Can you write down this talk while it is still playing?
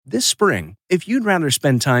This spring, if you'd rather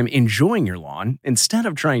spend time enjoying your lawn instead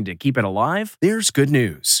of trying to keep it alive, there's good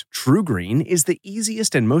news. True Green is the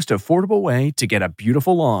easiest and most affordable way to get a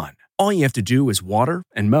beautiful lawn. All you have to do is water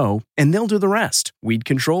and mow, and they'll do the rest. Weed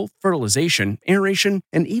control, fertilization, aeration,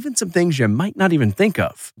 and even some things you might not even think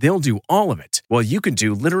of. They'll do all of it, while you can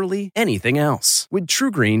do literally anything else. With True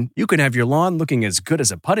Green, you can have your lawn looking as good as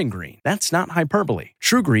a putting green. That's not hyperbole.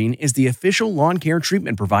 True Green is the official lawn care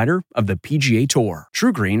treatment provider of the PGA Tour.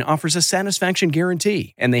 True Green offers a satisfaction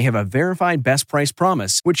guarantee, and they have a verified best price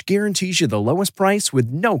promise, which guarantees you the lowest price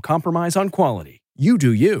with no compromise on quality. You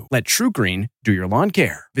do you. Let True Green do your lawn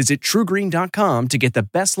care. Visit truegreen.com to get the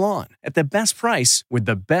best lawn at the best price with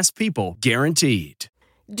the best people guaranteed.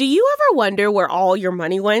 Do you ever wonder where all your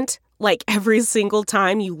money went? Like every single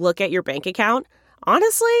time you look at your bank account?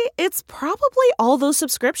 Honestly, it's probably all those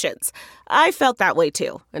subscriptions. I felt that way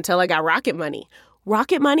too, until I got Rocket Money.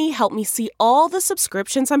 Rocket Money helped me see all the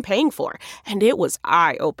subscriptions I'm paying for, and it was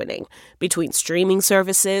eye-opening. Between streaming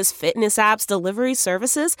services, fitness apps, delivery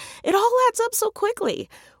services, it all adds up so quickly.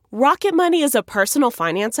 Rocket Money is a personal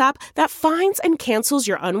finance app that finds and cancels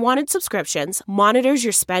your unwanted subscriptions, monitors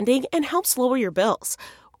your spending, and helps lower your bills.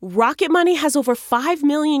 Rocket Money has over 5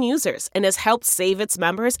 million users and has helped save its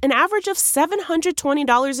members an average of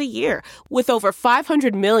 $720 a year, with over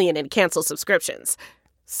 500 million in canceled subscriptions.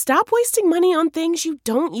 Stop wasting money on things you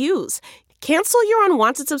don't use. Cancel your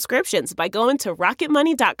unwanted subscriptions by going to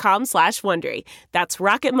rocketmoney.com/Wondery. That's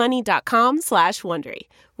rocketmoney.com/Wondery.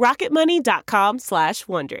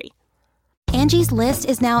 rocketmoney.com/Wondery. Angie's List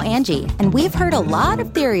is now Angie, and we've heard a lot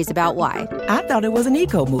of theories about why. I thought it was an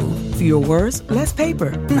eco move. Fewer words, less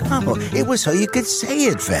paper. No, it was so you could say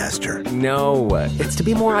it faster. No, it's to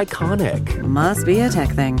be more iconic. Must be a tech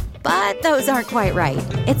thing. But those aren't quite right.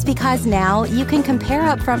 It's because now you can compare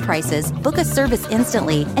upfront prices, book a service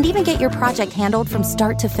instantly, and even get your project handled from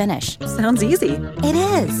start to finish. Sounds easy. It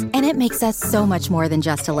is, and it makes us so much more than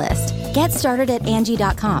just a list. Get started at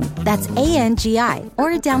Angie.com. That's ANGI,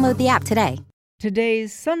 or download the app today.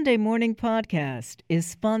 Today's Sunday Morning Podcast is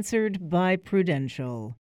sponsored by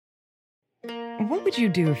Prudential. What would you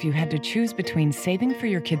do if you had to choose between saving for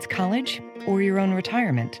your kids' college or your own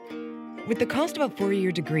retirement? With the cost of a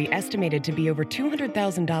 4-year degree estimated to be over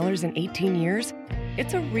 $200,000 in 18 years,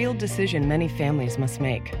 it's a real decision many families must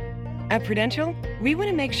make. At Prudential, we want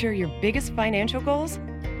to make sure your biggest financial goals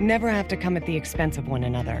never have to come at the expense of one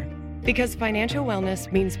another. Because financial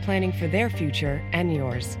wellness means planning for their future and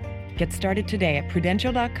yours. Get started today at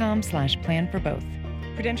prudential.com/plan for both.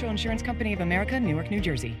 Prudential Insurance Company of America, Newark, New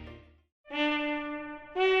Jersey.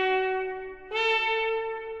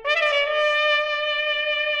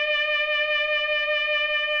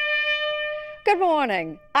 Good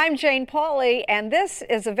morning. I'm Jane Pauley, and this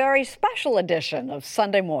is a very special edition of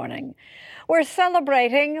Sunday Morning. We're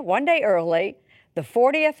celebrating, one day early, the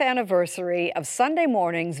 40th anniversary of Sunday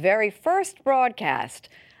Morning's very first broadcast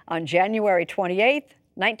on January 28th,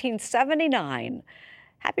 1979.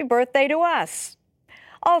 Happy birthday to us.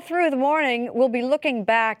 All through the morning, we'll be looking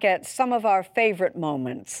back at some of our favorite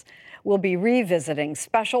moments. We'll be revisiting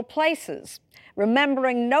special places,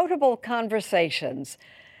 remembering notable conversations,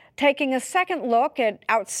 taking a second look at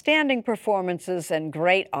outstanding performances and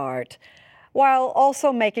great art, while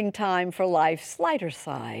also making time for life's lighter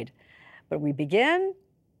side. But we begin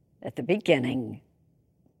at the beginning.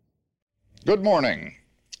 Good morning.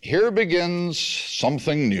 Here begins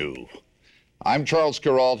something new. I'm Charles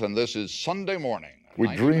Kuralt, and this is Sunday Morning. We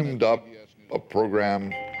dreamed up a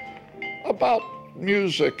program about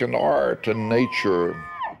music and art and nature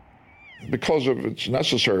because of its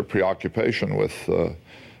necessary preoccupation with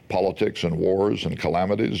politics and wars and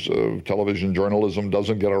calamities. Television journalism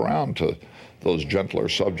doesn't get around to those gentler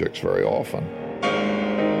subjects very often.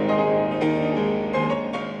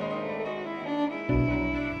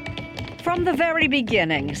 From the very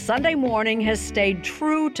beginning, Sunday Morning has stayed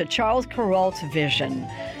true to Charles Kuralt's vision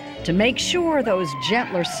to make sure those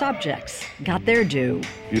gentler subjects got their due.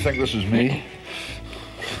 You think this is me?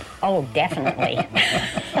 Oh, definitely.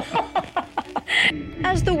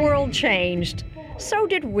 As the world changed, so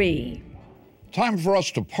did we. Time for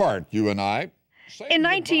us to part, you and I. In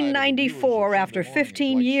 1994, after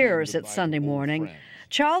 15 years at Sunday Morning,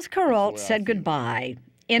 Charles Kuralt said goodbye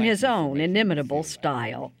in his own inimitable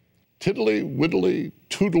style. Tiddly, widdly,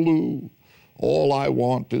 toodaloo, all I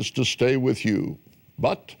want is to stay with you.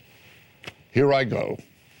 But here I go.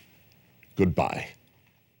 Goodbye.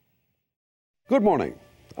 Good morning.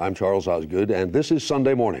 I'm Charles Osgood, and this is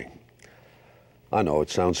Sunday Morning. I know it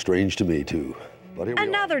sounds strange to me, too. But here we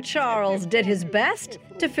Another Charles did his best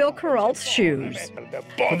to fill Kuralt's shoes.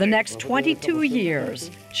 For the next 22 years,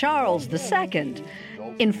 Charles II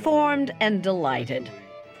informed and delighted.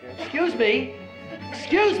 Excuse me,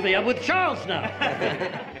 I'm with Charles now.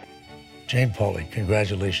 Jane Pauley,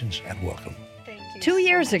 congratulations and welcome. 2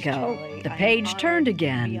 years ago, the page turned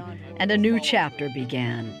again, and a new chapter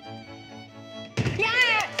began. Yeah!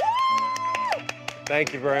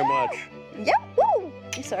 Thank you very much. Yep, woo!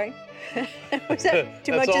 I'm sorry. Was that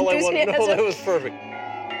too much enthusiasm? No, that was perfect.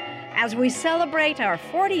 As we celebrate our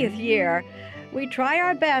 40th year, we try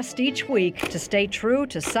our best each week to stay true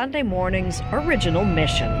to Sunday Morning's original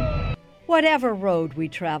mission. Whatever road we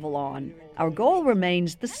travel on, our goal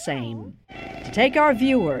remains the same: to take our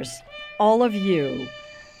viewers, all of you,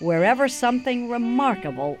 wherever something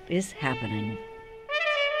remarkable is happening.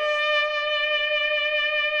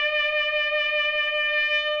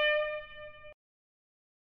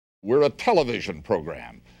 We're a television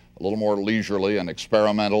program, a little more leisurely and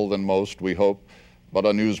experimental than most, we hope, but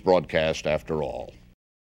a news broadcast after all.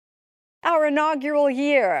 Our inaugural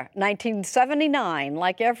year, 1979,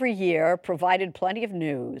 like every year, provided plenty of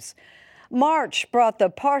news. March brought the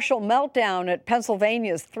partial meltdown at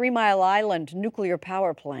Pennsylvania's 3 Mile Island nuclear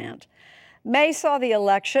power plant. May saw the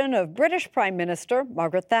election of British Prime Minister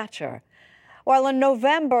Margaret Thatcher. While in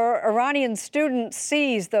November, Iranian students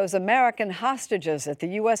seized those American hostages at the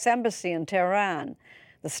U.S. Embassy in Tehran,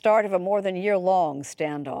 the start of a more than year-long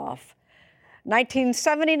standoff.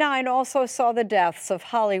 1979 also saw the deaths of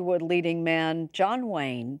Hollywood leading man John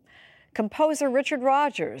Wayne, composer Richard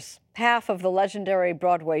Rodgers, half of the legendary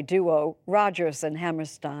Broadway duo Rodgers and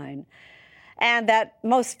Hammerstein, and that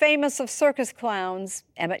most famous of circus clowns,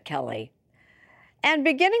 Emmett Kelly. And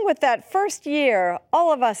beginning with that first year,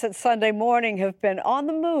 all of us at Sunday Morning have been on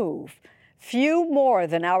the move. Few more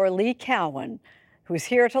than our Lee Cowan, who's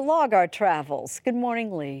here to log our travels. Good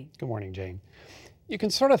morning, Lee. Good morning, Jane. You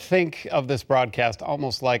can sort of think of this broadcast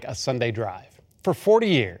almost like a Sunday drive. For 40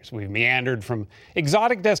 years, we've meandered from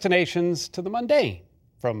exotic destinations to the mundane,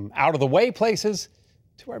 from out-of-the-way places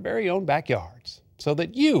to our very own backyards, so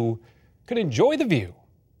that you could enjoy the view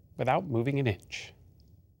without moving an inch.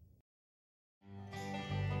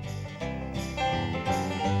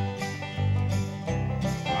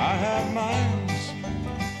 I have miles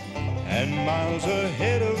and miles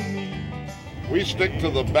ahead of me. We stick to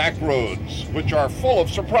the back roads, which are full of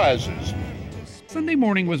surprises. Sunday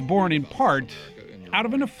Morning was born in part out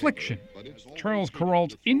of an affliction, Charles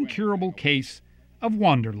Kuralt's incurable case of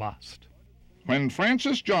wanderlust. When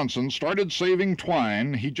Francis Johnson started saving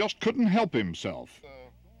twine, he just couldn't help himself.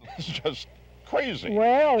 It's just crazy.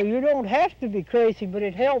 Well, you don't have to be crazy, but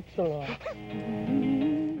it helps a lot.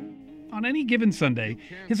 On any given Sunday,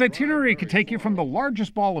 his itinerary could take you from the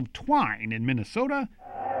largest ball of twine in Minnesota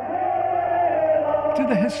to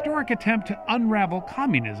the historic attempt to unravel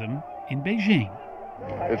communism in Beijing.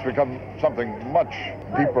 It's become something much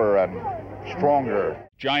deeper and stronger.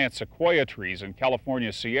 Giant sequoia trees in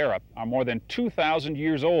California's Sierra are more than 2,000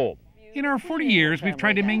 years old. In our 40 years, we've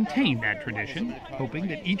tried to maintain that tradition, hoping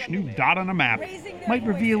that each new dot on a map might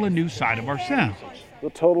reveal a new side of ourselves. The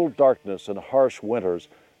total darkness and harsh winters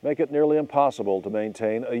make it nearly impossible to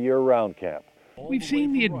maintain a year-round camp. We've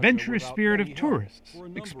seen the adventurous spirit of tourists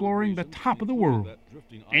exploring the top of the world,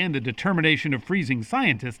 and the determination of freezing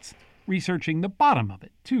scientists researching the bottom of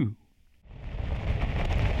it, too.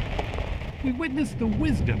 We witnessed the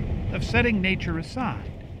wisdom of setting nature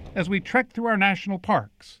aside as we trekked through our national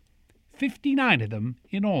parks, 59 of them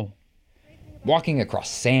in all. Walking across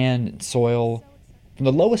sand and soil, from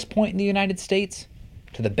the lowest point in the United States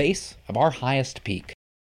to the base of our highest peak.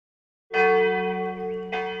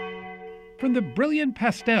 From the brilliant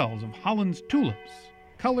pastels of Holland's tulips,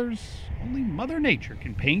 colors only Mother Nature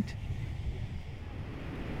can paint,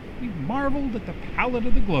 we marveled at the palette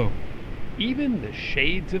of the globe, even the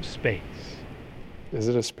shades of space. Is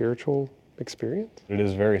it a spiritual experience? It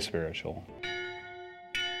is very spiritual.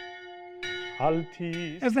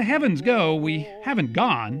 As the heavens go, we haven't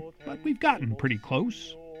gone, but we've gotten pretty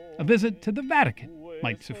close. A visit to the Vatican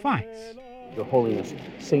might suffice. The holiest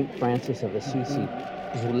Saint Francis of Assisi,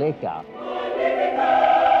 Zuleika.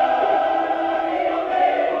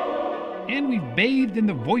 And we've bathed in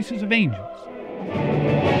the voices of angels.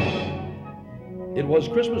 It was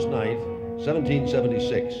Christmas night,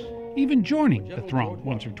 1776. Even joining the throng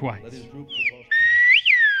once or twice.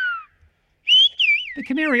 The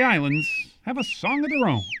Canary Islands have a song of their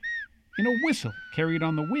own, in a whistle carried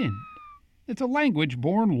on the wind. It's a language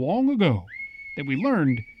born long ago that we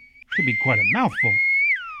learned to be quite a mouthful.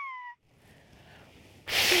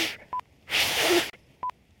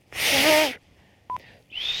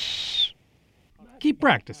 Keep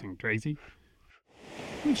practicing, Tracy.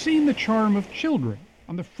 We've seen the charm of children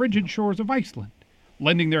on the frigid shores of Iceland,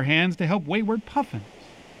 lending their hands to help wayward puffins.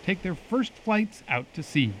 take their first flights out to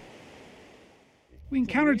sea. We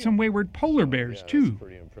encountered some wayward polar bears, too.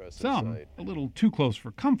 Some a little too close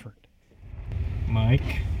for comfort. Mike.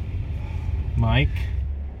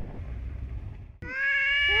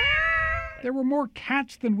 There were more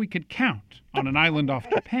cats than we could count on an island off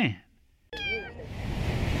Japan.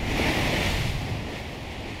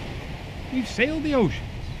 We've sailed the oceans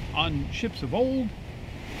on ships of old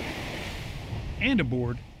and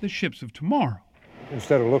aboard the ships of tomorrow.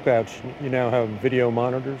 Instead of lookouts, you now have video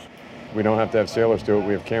monitors. We don't have to have sailors do it,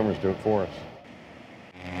 we have cameras do it for us.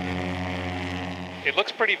 It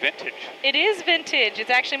looks pretty vintage. It is vintage. It's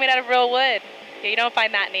actually made out of real wood. Yeah, you don't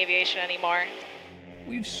find that in aviation anymore.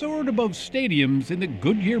 We've soared above stadiums in the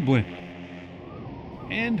Goodyear blimp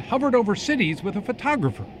and hovered over cities with a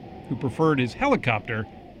photographer who preferred his helicopter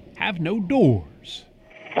have no doors.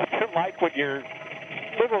 What's it like when you're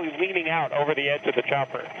literally leaning out over the edge of the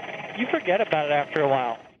chopper? You forget about it after a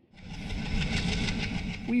while.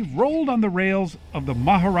 We've rolled on the rails of the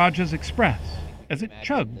Maharaja's Express as it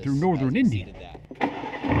chugged through northern India.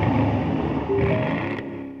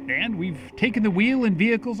 And we've taken the wheel in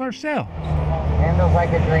vehicles ourselves. Handles like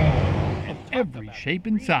a dream. Of every shape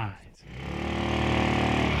and size.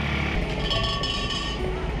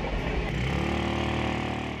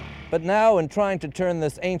 But now, in trying to turn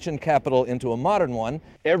this ancient capital into a modern one,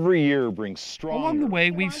 every year brings strong. Along the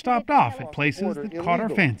way, we've stopped off at places that caught our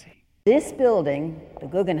fancy. This building, the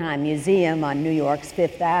Guggenheim Museum on New York's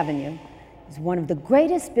Fifth Avenue, is one of the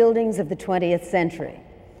greatest buildings of the 20th century.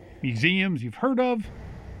 Museums you've heard of.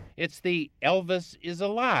 It's the Elvis is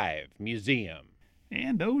Alive Museum.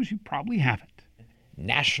 And those you probably haven't.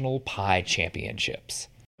 National Pie Championships.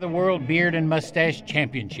 The World Beard and Mustache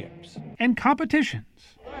Championships. And competitions.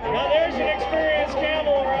 Now there's an experienced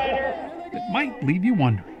camel rider. That might leave you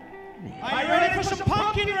wondering. Are you ready for some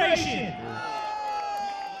pumpkin racing?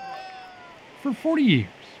 For 40 years,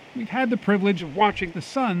 we've had the privilege of watching the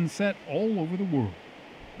sun set all over the world.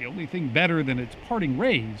 The only thing better than its parting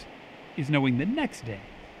rays is knowing the next day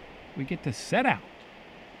we get to set out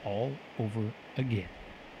all over again.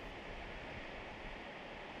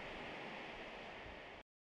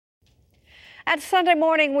 At Sunday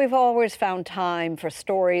Morning, we've always found time for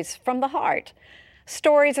stories from the heart.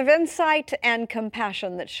 Stories of insight and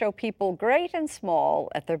compassion that show people great and small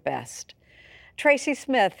at their best. Tracy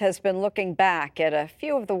Smith has been looking back at a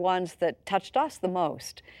few of the ones that touched us the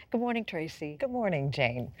most. Good morning, Tracy. Good morning,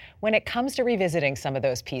 Jane. When it comes to revisiting some of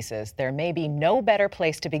those pieces, there may be no better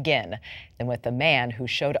place to begin than with the man who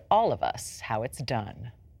showed all of us how it's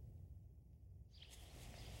done.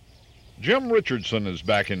 Jim Richardson is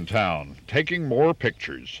back in town, taking more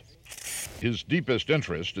pictures. His deepest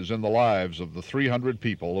interest is in the lives of the 300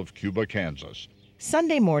 people of Cuba, Kansas.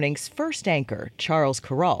 Sunday Morning's first anchor, Charles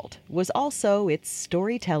Kuralt, was also its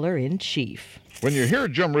storyteller-in-chief. When you hear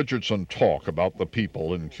Jim Richardson talk about the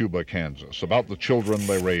people in Cuba, Kansas, about the children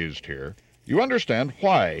they raised here, you understand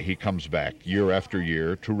why he comes back year after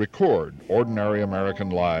year to record ordinary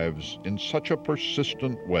American lives in such a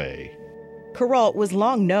persistent way. Kuralt was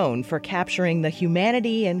long known for capturing the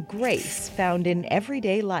humanity and grace found in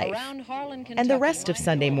everyday life. And the rest of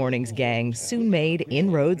Sunday Morning's gang soon made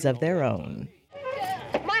inroads of their own.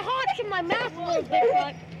 My heart's in my mouth a little bit,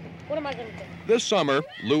 but what am I going to do? This summer,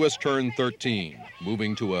 Lewis turned 13.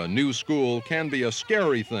 Moving to a new school can be a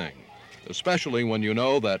scary thing, especially when you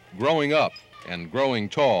know that growing up and growing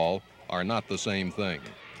tall are not the same thing.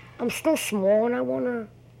 I'm still small and I want to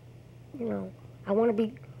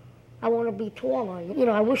be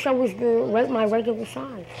taller. I wish I was my regular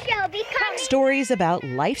size. Stories about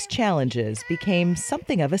life's challenges became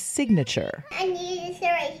something of a signature. I need this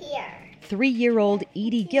right here. 3-year-old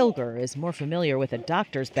Edie Gilger is more familiar with a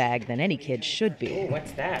doctor's bag than any kid should be. Ooh,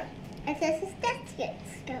 what's that? It says a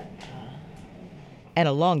stethoscope. And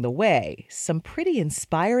along the way, some pretty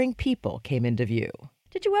inspiring people came into view.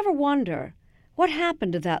 Did you ever wonder what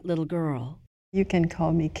happened to that little girl? You can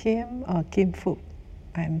call me Kim or Kim Phu.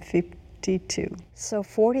 I'm 52. So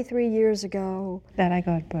 43 years ago, that I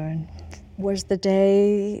got burned. Was the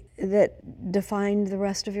day that defined the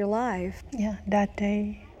rest of your life. Yeah, that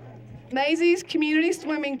day. Maisie's Community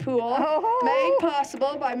Swimming Pool, made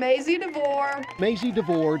possible by Maisie DeVore. Maisie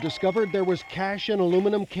DeVore discovered there was cash in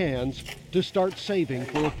aluminum cans to start saving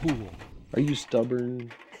for a pool. Are you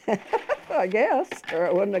stubborn? I guess, or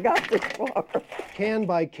I wouldn't have got this far. Can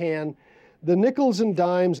by can, the nickels and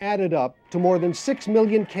dimes added up to more than 6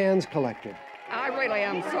 million cans collected. I really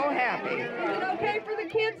am so happy. Is it okay for the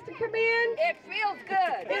kids to come in? It feels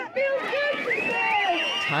good. It feels good today.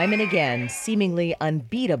 Time and again, seemingly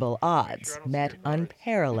unbeatable odds met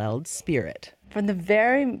unparalleled spirit. From the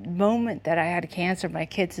very moment that I had cancer, my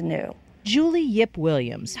kids knew. Julie Yip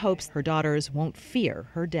Williams hopes her daughters won't fear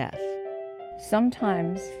her death.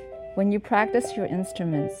 Sometimes, when you practice your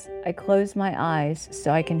instruments, I close my eyes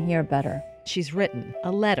so I can hear better. She's written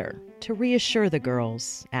a letter to reassure the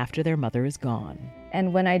girls after their mother is gone.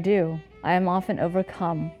 And when I do, I am often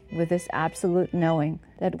overcome with this absolute knowing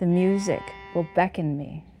that the music will beckon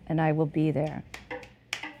me and I will be there.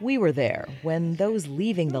 We were there when those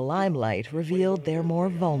leaving the limelight revealed their more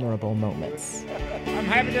vulnerable moments. I'm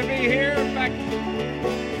happy to be here. In fact,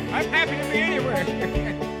 I'm happy to be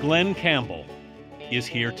anywhere. Glenn Campbell is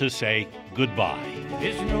here to say goodbye.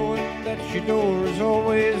 It's knowing that your door is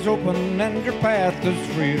always open and your path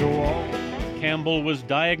is free to walk. Campbell was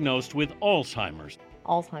diagnosed with Alzheimer's.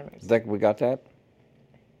 Alzheimer's. Think we got that?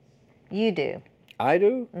 You do. I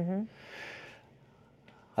do? Mm-hmm.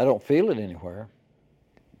 I don't feel it anywhere.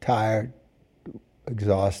 Tired,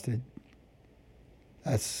 exhausted.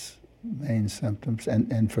 That's main symptoms,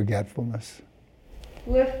 and forgetfulness.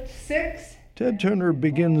 Lift 6. Ted Turner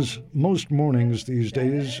begins most mornings these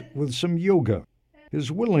days with some yoga.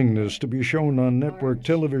 His willingness to be shown on network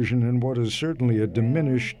television in what is certainly a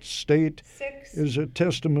diminished state is a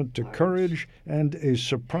testament to courage and a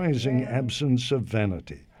surprising absence of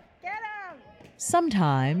vanity.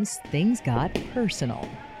 Sometimes things got personal.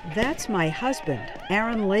 That's my husband,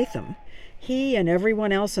 Aaron Latham. He and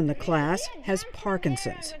everyone else in the class has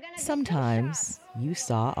Parkinson's. Sometimes you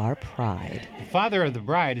saw our pride. The father of the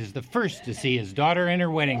bride is the first to see his daughter in her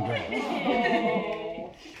wedding dress.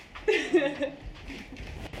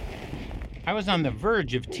 I was on the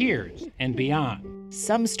verge of tears and beyond.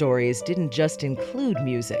 Some stories didn't just include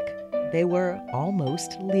music. They were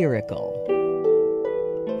almost lyrical.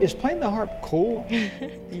 Is playing the harp cool?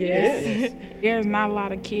 Yes. There's not a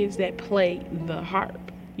lot of kids that play the harp.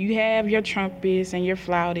 You have your trumpets and your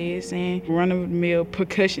flautists and run-of-the-mill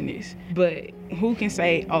percussionists, but who can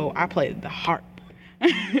say, oh, I played the harp?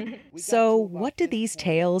 So what do these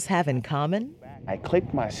tales have in common? I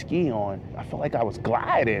clicked my ski on. I felt like I was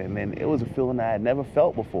gliding, and it was a feeling I had never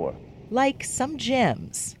felt before. Like some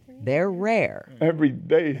gems, they're rare. Every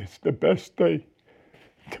day is the best day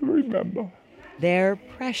to remember. They're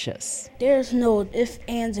precious. There's no ifs,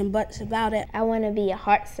 ands, and buts about it. I want to be a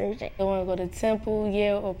heart surgeon. I want to go to Temple,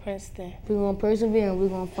 Yale, or Princeton. We're going to persevere and we're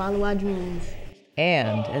going to follow our dreams.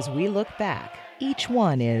 And as we look back, each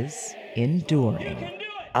one is enduring.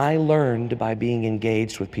 I learned by being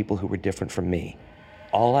engaged with people who were different from me.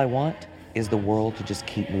 All I want is the world to just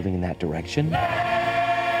keep moving in that direction.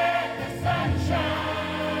 Let the sun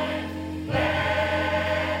shine.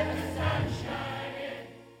 Let the sun shine in.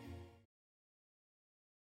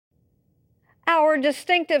 Our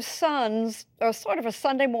distinctive suns are sort of a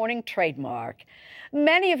Sunday morning trademark.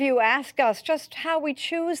 Many of you ask us just how we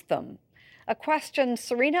choose them, a question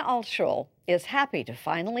Serena Altschul is happy to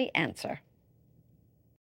finally answer.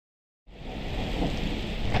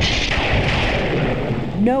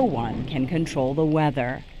 No one can control the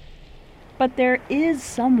weather, but there is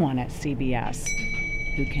someone at CBS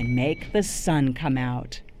who can make the sun come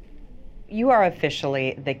out. You are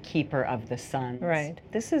officially the keeper of the sun. Right.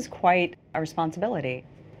 This is quite a responsibility.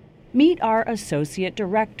 Meet our Associate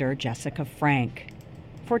Director, Jessica Frank.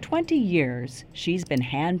 For 20 years, she's been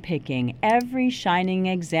handpicking every shining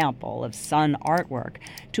example of sun artwork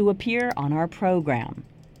to appear on our program.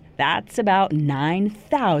 That's about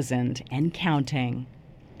 9,000 and counting.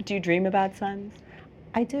 Do you dream about suns?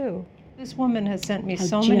 I do. This woman has sent me How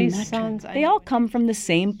so many geometric. suns. They all come from the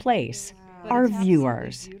same place, our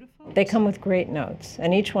viewers. They come with great notes,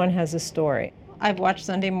 and each one has a story. I've watched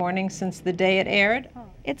Sunday Morning since the day it aired.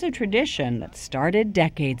 It's a tradition that started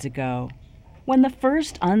decades ago, when the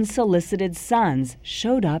first unsolicited suns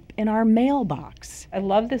showed up in our mailbox. I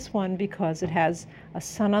love this one because it has a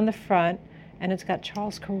sun on the front, and it's got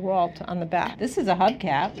Charles Kuralt on the back. This is a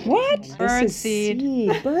hubcap. What?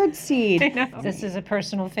 Birdseed. Birdseed. This is a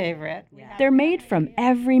personal favorite. They're made from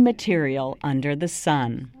every material under the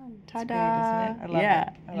sun. Ta-da! I love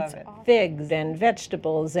Yeah. it. I love it. Figs and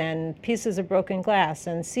vegetables and pieces of broken glass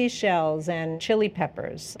and seashells and chili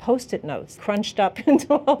peppers, Post-it notes crunched up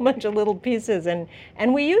into a whole bunch of little pieces, and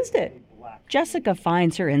we used it. Jessica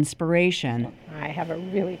finds her inspiration I have a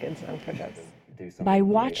really good sun for this. by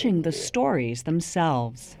watching the stories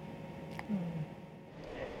themselves.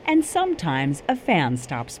 And sometimes a fan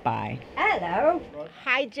stops by Hello.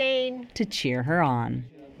 Hi, Jane. to cheer her on.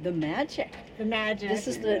 The magic. The magic. This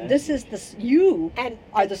is the you and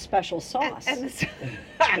are the special sauce. I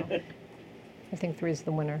think 3 is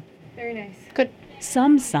the winner. Very nice. Good.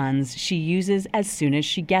 Some suns she uses as soon as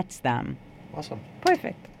she gets them. Awesome.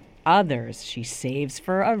 Perfect. Others she saves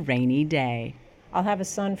for a rainy day. I'll have a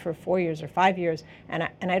son for 4 years or 5 years, and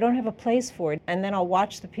I don't have a place for it. And then I'll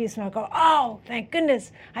watch the piece and I'll go, oh, thank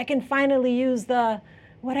goodness, I can finally use the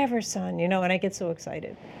whatever son, and I get so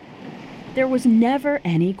excited. There was never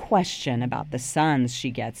any question about the sons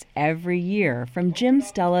she gets every year from Jim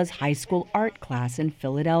Stella's high school art class in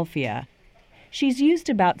Philadelphia. She's used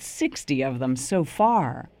about 60 of them so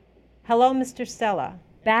far. Hello, Mr. Stella.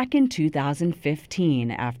 Back in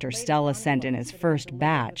 2015, after Stella sent in his first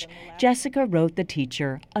batch, Jessica wrote the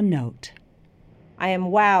teacher a note. I am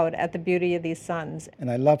wowed at the beauty of these sons. And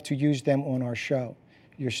I love to use them on our show.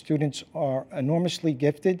 Your students are enormously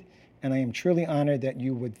gifted, and I am truly honored that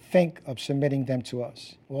you would think of submitting them to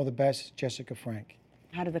us. All the best, Jessica Frank.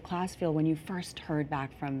 How did the class feel when you first heard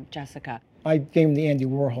back from Jessica? I gave him the Andy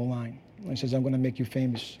Warhol line. He says, I'm going to make you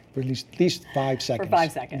famous for at least 5 seconds. For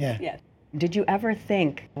 5 seconds, yeah. Did you ever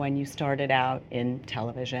think when you started out in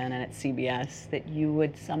television and at CBS that you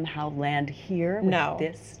would somehow land here with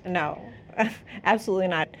this? No, absolutely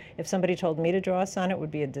not. If somebody told me to draw a son, it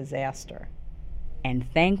would be a disaster. And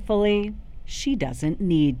thankfully, she doesn't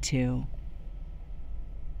need to.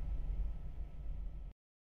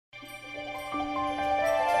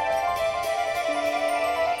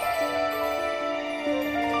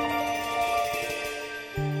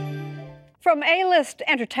 From A-list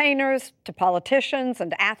entertainers to politicians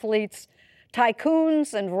and athletes,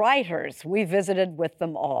 tycoons and writers, we visited with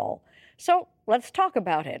them all. So let's talk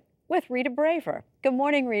about it with Rita Braver. Good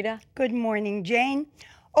morning, Rita. Good morning, Jane.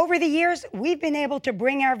 Over the years, we've been able to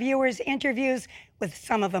bring our viewers interviews with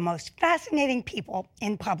some of the most fascinating people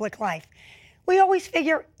in public life. We always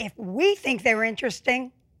figure if we think they're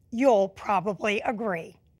interesting, you'll probably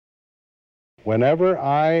agree. Whenever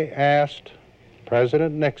I asked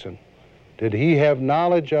President Nixon, did he have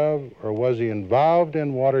knowledge of or was he involved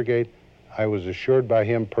in Watergate, I was assured by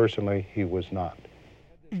him personally he was not.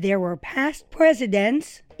 There were past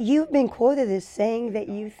presidents. You've been quoted as saying that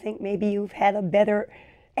you think maybe you've had a better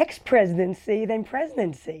ex-presidency than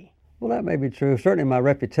presidency. Well, that may be true. Certainly my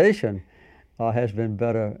reputation has been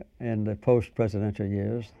better in the post-presidential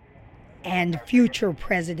years. And future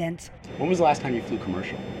presidents. When was the last time you flew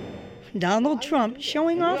commercial? Donald Trump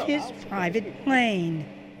showing off his private plane.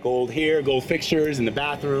 Gold here, gold fixtures in the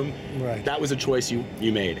bathroom. Right. That was a choice you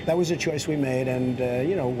made. That was a choice we made, and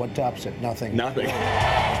what tops it? Nothing. Nothing.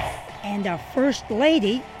 And a first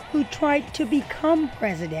lady who tried to become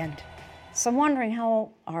president. So I'm wondering,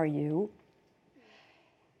 how are you?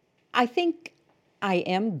 I think I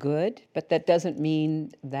am good, but that doesn't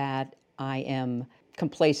mean that I am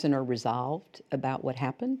complacent or resolved about what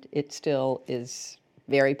happened. It still is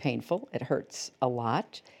very painful. It hurts a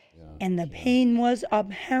lot. And the pain was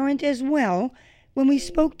apparent as well when we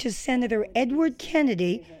spoke to Senator Edward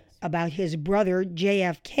Kennedy about his brother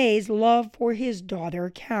JFK's love for his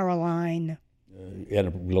daughter Caroline.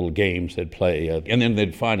 In little games they'd play, and then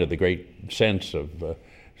they'd find the great sense of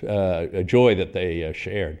joy that they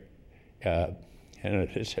shared. And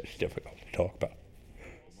it's difficult to talk about.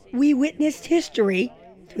 We witnessed history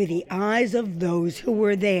through the eyes of those who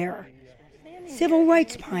were there. Civil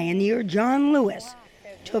rights pioneer John Lewis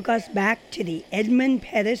took us back to the Edmund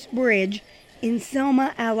Pettus Bridge in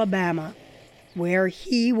Selma, Alabama, where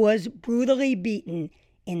he was brutally beaten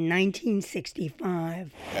in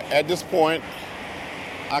 1965. At this point,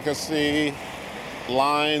 I could see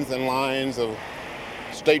lines and lines of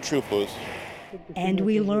state troopers. And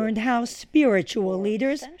we learned how spiritual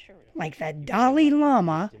leaders, like the Dalai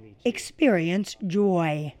Lama, experience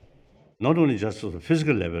joy. Not only just on the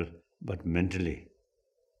physical level, but mentally.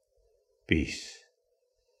 Peace.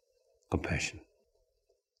 Compassion.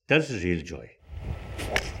 That's the real joy.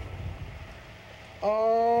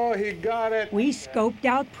 Oh, he got it. We scoped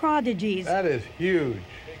out prodigies. That is huge.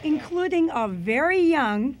 Including a very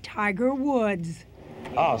young Tiger Woods.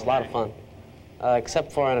 Oh, it's a lot of fun,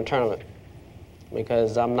 except for in a tournament,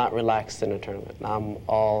 because I'm not relaxed in a tournament. I'm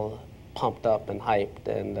all pumped up and hyped,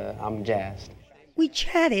 and I'm jazzed. We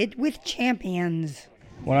chatted with champions.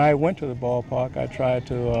 When I went to the ballpark, I tried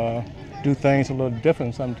to do things a little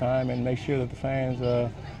different sometime and make sure that the fans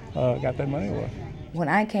got their money worth. When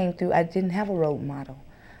I came through, I didn't have a role model.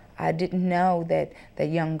 I didn't know that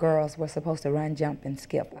young girls were supposed to run, jump, and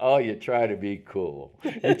skip. Oh, you try to be cool.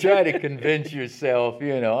 You try to convince yourself,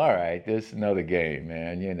 all right, this is another game,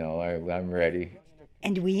 man. I'm ready.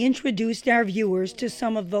 And we introduced our viewers to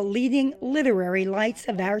some of the leading literary lights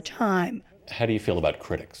of our time. How do you feel about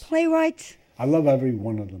critics? Playwrights. I love every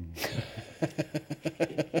one of them.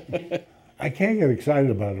 I can't get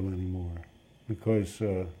excited about them anymore because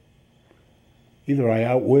either I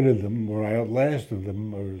outwitted them or I outlasted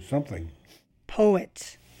them or something.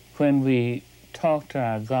 Poets. When we talk to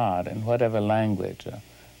our God in whatever language or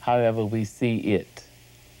however we see it.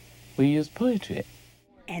 We use poetry.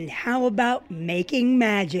 And how about making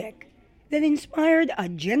magic that inspired a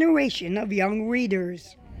generation of young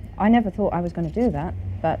readers? I never thought I was going to do that,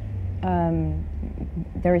 but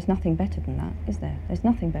there is nothing better than that, is there? There's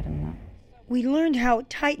nothing better than that. We learned how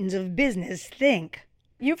titans of business think.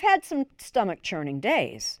 You've had some stomach-churning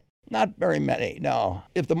days. Not very many, no.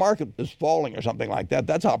 If the market is falling or something like that,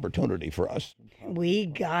 that's opportunity for us. We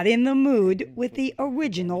got in the mood with the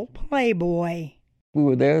original Playboy. We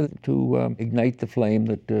were there to ignite the flame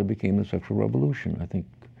that became the sexual revolution. I think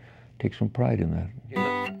take some pride in that.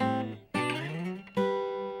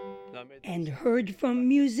 And heard from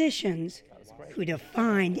musicians who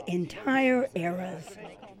defined entire eras.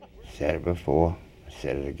 Said it before, I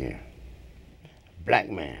said it again. A black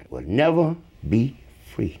man will never be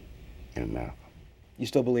free in America. You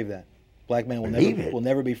still believe that? Black men will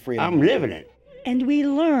never be free. I'm living it. And we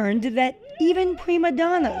learned that even prima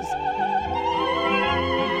donnas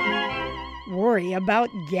worry about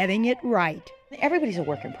getting it right. Everybody's a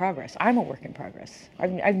work in progress. I'm a work in progress.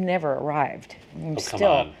 I've never arrived. I'm Come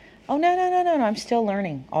on. Oh, no. I'm still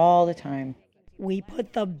learning all the time. We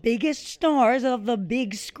put the biggest stars of the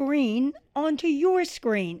big screen onto your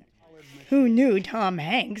screen. Who knew Tom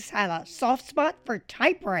Hanks had a soft spot for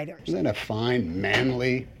typewriters? Isn't that a fine,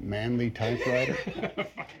 manly typewriter?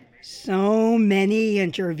 So many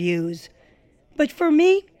interviews. But for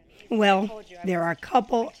me, well, there are a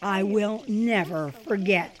couple I will never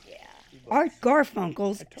forget. Art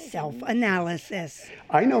Garfunkel's self-analysis.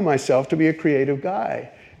 I know myself to be a creative guy,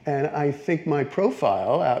 and I think my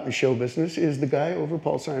profile out in show business is the guy over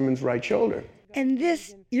Paul Simon's right shoulder. And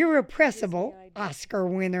this irrepressible Oscar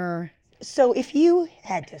winner. So if you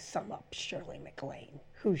had to sum up Shirley MacLaine,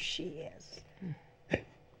 who she is,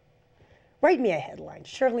 write me a headline,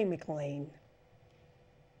 Shirley MacLaine.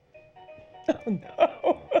 Oh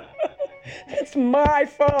no. It's my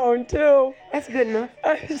phone too. That's good enough.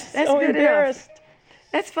 That's That's so good embarrassed. enough.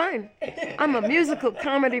 That's fine. I'm a musical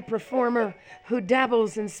comedy performer who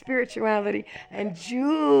dabbles in spirituality and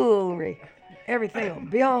jewelry. Everything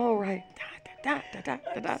will be all right.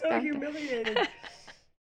 So humiliating.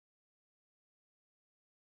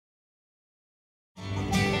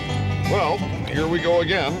 Well, here we go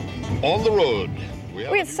again, on the road.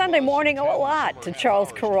 We had Sunday morning a lot to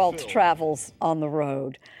Charles Kuralt's travels on the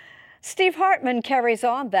road. Steve Hartman carries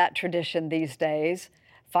on that tradition these days,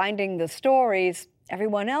 finding the stories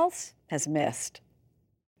everyone else has missed.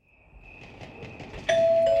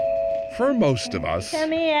 For most of us,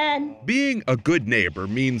 Come in. being a good neighbor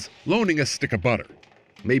means loaning a stick of butter,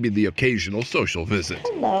 maybe the occasional social visit.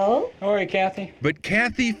 Hello. How are you, Kathy? But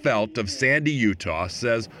Kathy Felt of Sandy, Utah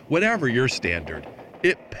says whatever your standard,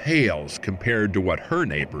 it pales compared to what her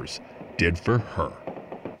neighbors did for her.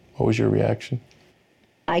 What was your reaction?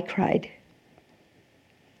 I cried.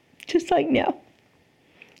 Just like now.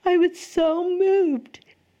 I was so moved.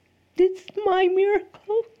 It's my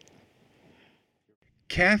miracle.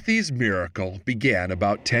 Kathy's miracle began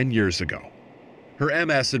about 10 years ago. Her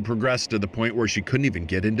MS had progressed to the point where she couldn't even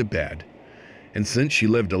get into bed. And since she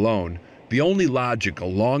lived alone, the only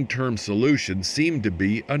logical long-term solution seemed to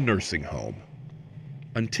be a nursing home.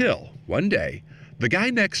 Until, one day, the guy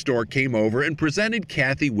next door came over and presented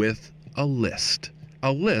Kathy with a list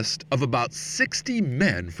of about 60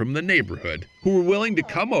 men from the neighborhood who were willing to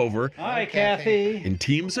come over Hi, Kathy. in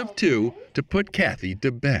teams of 2 to put Kathy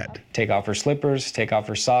to bed. Take off her slippers, take off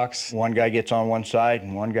her socks. One guy gets on one side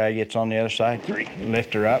and one guy gets on the other side.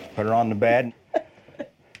 Lift her up, put her on the bed.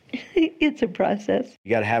 It's a process. You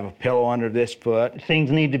got to have a pillow under this foot. Things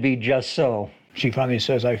need to be just so. She finally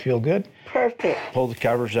says, I feel good. Perfect. Pull the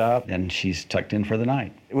covers up. And she's tucked in for the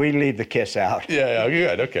night. We leave the kiss out. Yeah,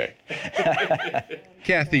 good, okay.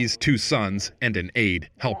 Kathy's 2 sons and an aide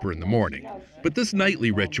help her in the morning. But this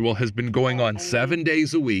nightly ritual has been going on 7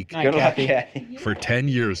 days a week Good luck, Kathy. for 10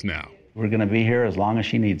 years now. We're going to be here as long as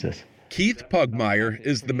she needs us. Keith Pugmire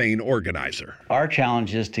is the main organizer. Our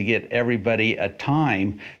challenge is to get everybody a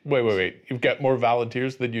time. Wait. You've got more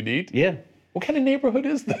volunteers than you need? Yeah. What kind of neighborhood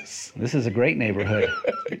is this? This is a great neighborhood.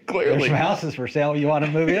 Clearly. There's some houses for sale. You want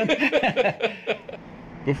to move in?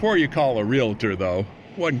 Before you call a realtor, though,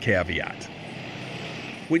 one caveat.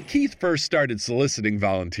 When Keith first started soliciting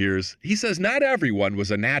volunteers, he says not everyone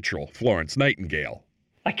was a natural Florence Nightingale.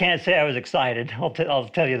 I can't say I was excited. I'll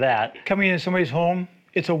tell you that. Coming into somebody's home,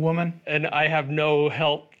 it's a woman. And I have no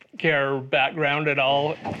health care background at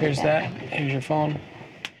all. Here's that. Here's your phone.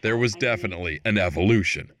 There was definitely an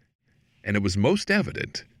evolution. And it was most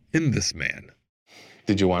evident in this man.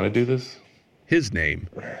 Did you want to do this? His name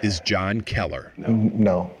is John Keller.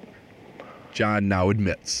 No. John now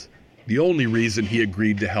admits the only reason he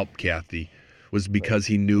agreed to help Kathy was because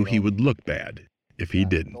he knew he would look bad if he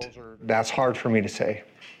didn't. That's hard for me to say.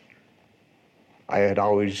 I had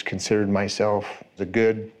always considered myself a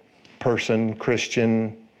good person,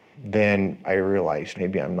 Christian. Then I realized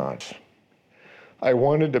maybe I'm not. I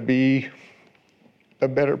wanted to be a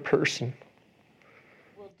better person.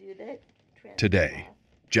 Today,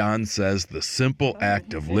 John says the simple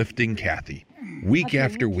act of lifting Kathy week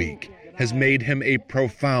after week has made him a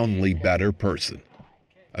profoundly better person.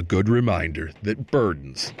 A good reminder that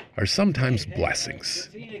burdens are sometimes blessings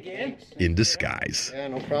in disguise. Yeah,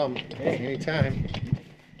 no problem. Anytime.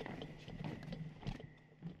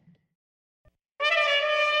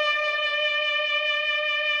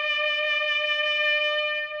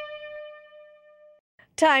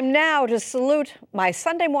 Time now to salute my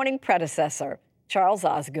Sunday morning predecessor, Charles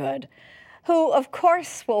Osgood, who, of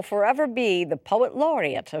course, will forever be the poet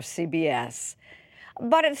laureate of CBS.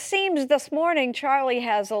 But it seems this morning Charlie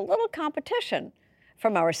has a little competition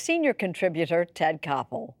from our senior contributor, Ted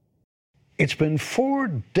Koppel. It's been 4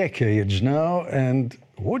 decades now, and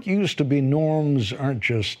what used to be norms aren't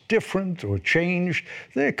just different or changed,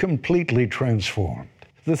 they're completely transformed.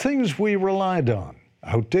 The things we relied on,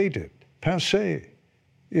 outdated, passé.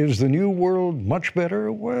 Is the new world much better?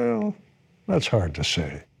 Well, that's hard to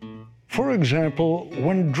say. For example,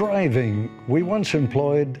 when driving, we once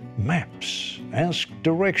employed maps, asked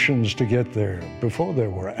directions to get there before there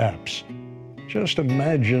were apps. Just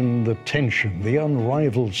imagine the tension, the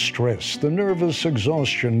unrivaled stress, the nervous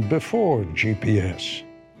exhaustion before GPS.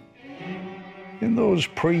 In those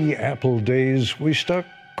pre-Apple days, we stuck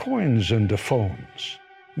coins into phones,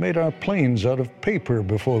 made our planes out of paper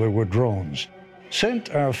before there were drones,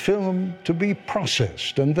 sent our film to be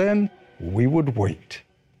processed, and then we would wait.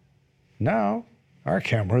 Now, our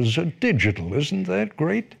cameras are digital. Isn't that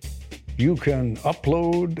great? You can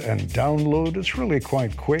upload and download. It's really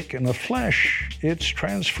quite quick. In a flash, it's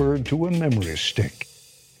transferred to a memory stick.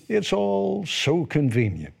 It's all so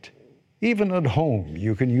convenient. Even at home,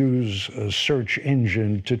 you can use a search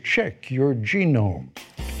engine to check your genome.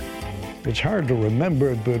 It's hard to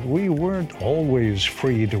remember, but we weren't always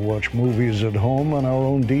free to watch movies at home on our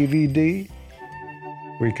own DVD.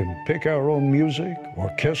 We can pick our own music,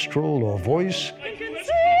 orchestral or voice.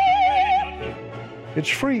 It's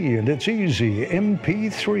free and it's easy.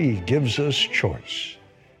 MP3 gives us choice.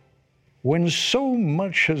 When so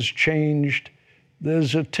much has changed,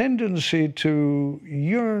 there's a tendency to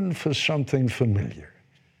yearn for something familiar,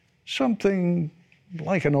 something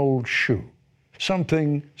like an old shoe.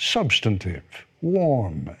 Something substantive,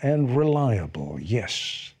 warm, and reliable,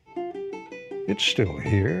 yes. It's still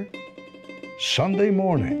here. Sunday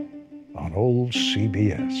morning on old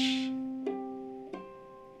CBS.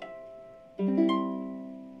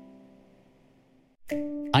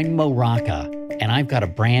 I'm Mo Rocca, and I've got a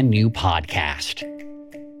brand new podcast.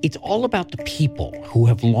 It's all about the people who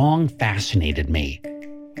have long fascinated me.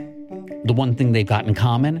 The one thing they've got in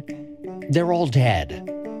common? They're all dead.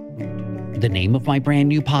 The name of my brand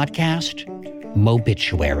new podcast?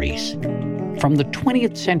 Mobituaries. From the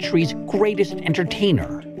 20th century's greatest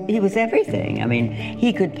entertainer. He was everything. I mean,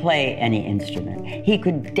 he could play any instrument. He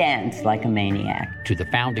could dance like a maniac. To the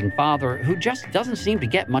founding father, who just doesn't seem to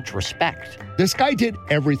get much respect. This guy did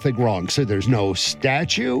everything wrong. So there's no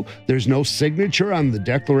statue, there's no signature on the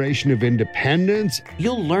Declaration of Independence.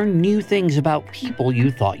 You'll learn new things about people you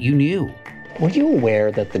thought you knew. Were you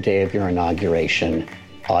aware that the day of your inauguration,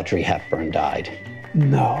 Audrey Hepburn died?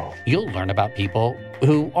 No. You'll learn about people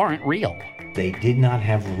who aren't real. They did not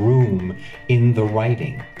have room in the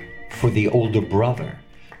writing for the older brother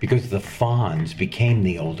because the Fonz became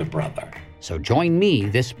the older brother. So join me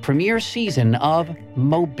this premiere season of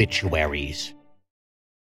Mobituaries.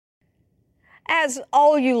 As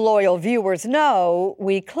all you loyal viewers know,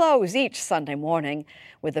 we close each Sunday morning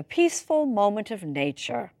with a peaceful moment of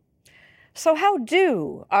nature. So how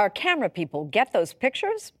do our camera people get those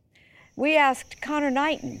pictures? We asked Connor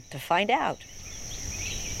Knighton to find out.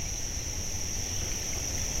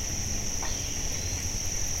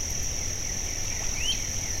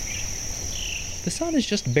 The sun has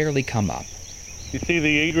just barely come up. You see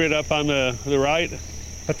the egret up on the right?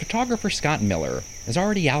 But photographer Scott Miller is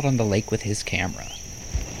already out on the lake with his camera.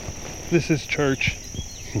 This is church.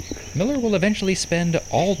 Miller will eventually spend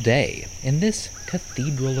all day in this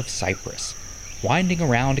Cathedral of Cypress, winding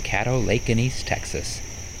around Caddo Lake in East Texas,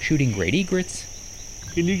 shooting great egrets.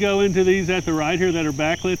 Can you go into these at the right here that are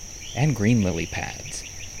backlit? And green lily pads.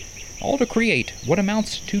 All to create what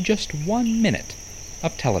amounts to just 1 minute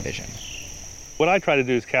of television. What I try to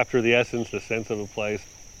do is capture the essence, the sense of a place.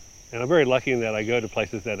 And I'm very lucky in that I go to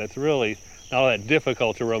places that it's really all that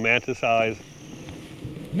difficult to romanticize.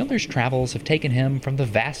 Miller's travels have taken him from the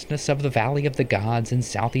vastness of the Valley of the Gods in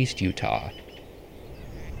southeast Utah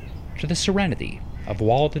to the serenity of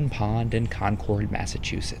Walden Pond in Concord,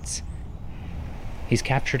 Massachusetts. He's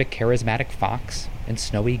captured a charismatic fox in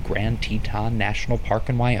snowy Grand Teton National Park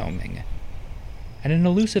in Wyoming, and an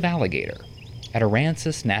elusive alligator at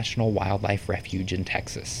Aransas National Wildlife Refuge in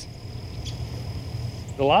Texas.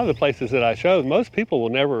 A lot of the places that I showed, most people will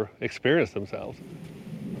never experience themselves.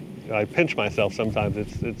 I pinch myself sometimes.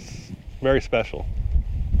 It's very special.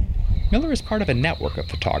 Miller is part of a network of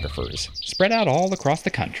photographers spread out all across the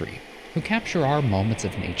country who capture our moments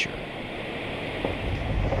of nature.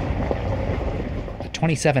 A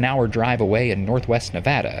 27-hour drive away in northwest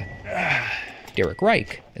Nevada, Derek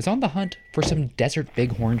Reich is on the hunt for some desert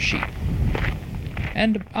bighorn sheep.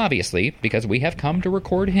 And obviously, because we have come to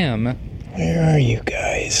record him, where are you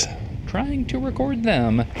guys? Trying to record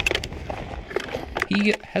them,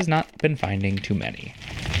 he has not been finding too many.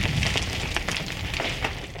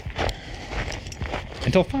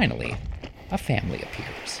 Until finally, a family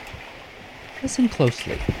appears. Listen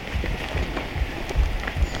closely.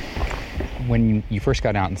 When you first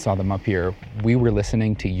got out and saw them up here, we were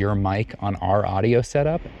listening to your mic on our audio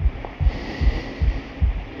setup.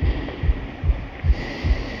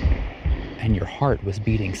 And your heart was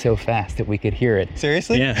beating so fast that we could hear it.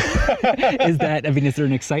 Seriously? Yeah. Is there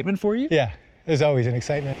an excitement for you? Yeah, there's always an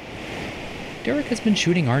excitement. Derek has been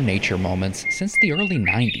shooting our nature moments since the early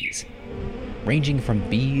 90s, ranging from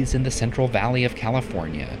bees in the Central Valley of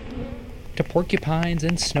California to porcupines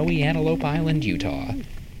in snowy Antelope Island, Utah,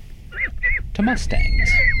 to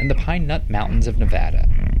mustangs in the Pine Nut Mountains of Nevada.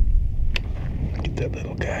 Look at that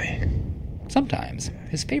little guy. Sometimes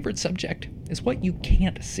his favorite subject is what you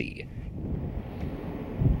can't see.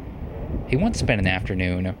 He once spent an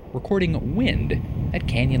afternoon recording wind at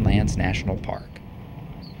Canyonlands National Park.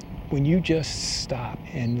 When you just stop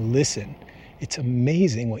and listen, it's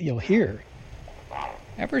amazing what you'll hear.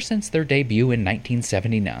 Ever since their debut in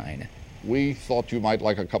 1979, we thought you might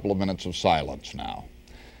like a couple of minutes of silence now.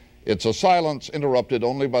 It's a silence interrupted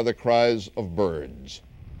only by the cries of birds.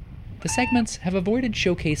 The segments have avoided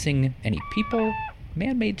showcasing any people,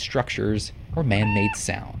 man-made structures, or man-made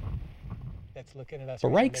sound. But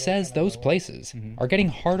Reich says those places are getting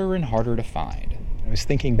harder and harder to find. I was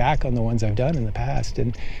thinking back on the ones I've done in the past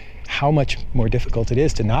and how much more difficult it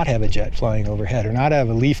is to not have a jet flying overhead or not have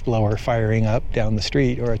a leaf blower firing up down the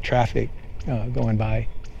street or a traffic going by.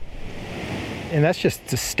 And that's just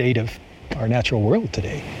the state of our natural world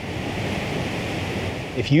today.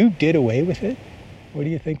 If you did away with it, what do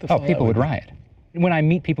you think the fallout people would be? riot. When I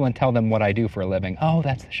meet people and tell them what I do for a living, oh,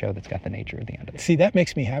 that's the show that's got the nature at the end of it. See, that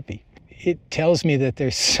makes me happy. It tells me that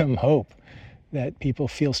there's some hope, that people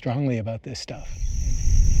feel strongly about this stuff.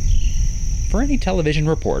 For any television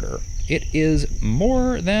reporter, it is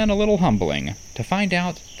more than a little humbling to find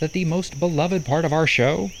out that the most beloved part of our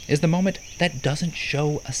show is the moment that doesn't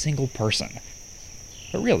show a single person.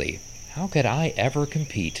 But really, how could I ever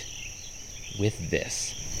compete with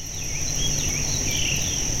this?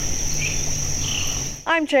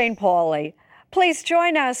 I'm Jane Pauley. Please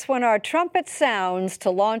join us when our trumpet sounds to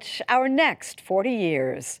launch our next 40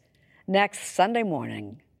 years, next Sunday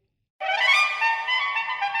morning.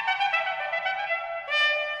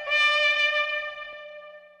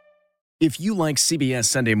 If you like CBS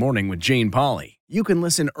Sunday Morning with Jane Pauley, you can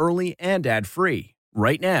listen early and ad-free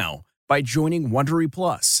right now by joining Wondery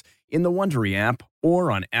Plus in the Wondery app or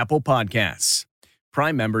on Apple Podcasts.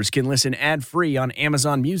 Prime members can listen ad-free on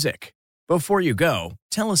Amazon Music. Before you go,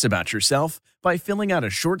 tell us about yourself by filling out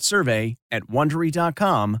a short survey at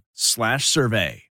Wondery.com/survey.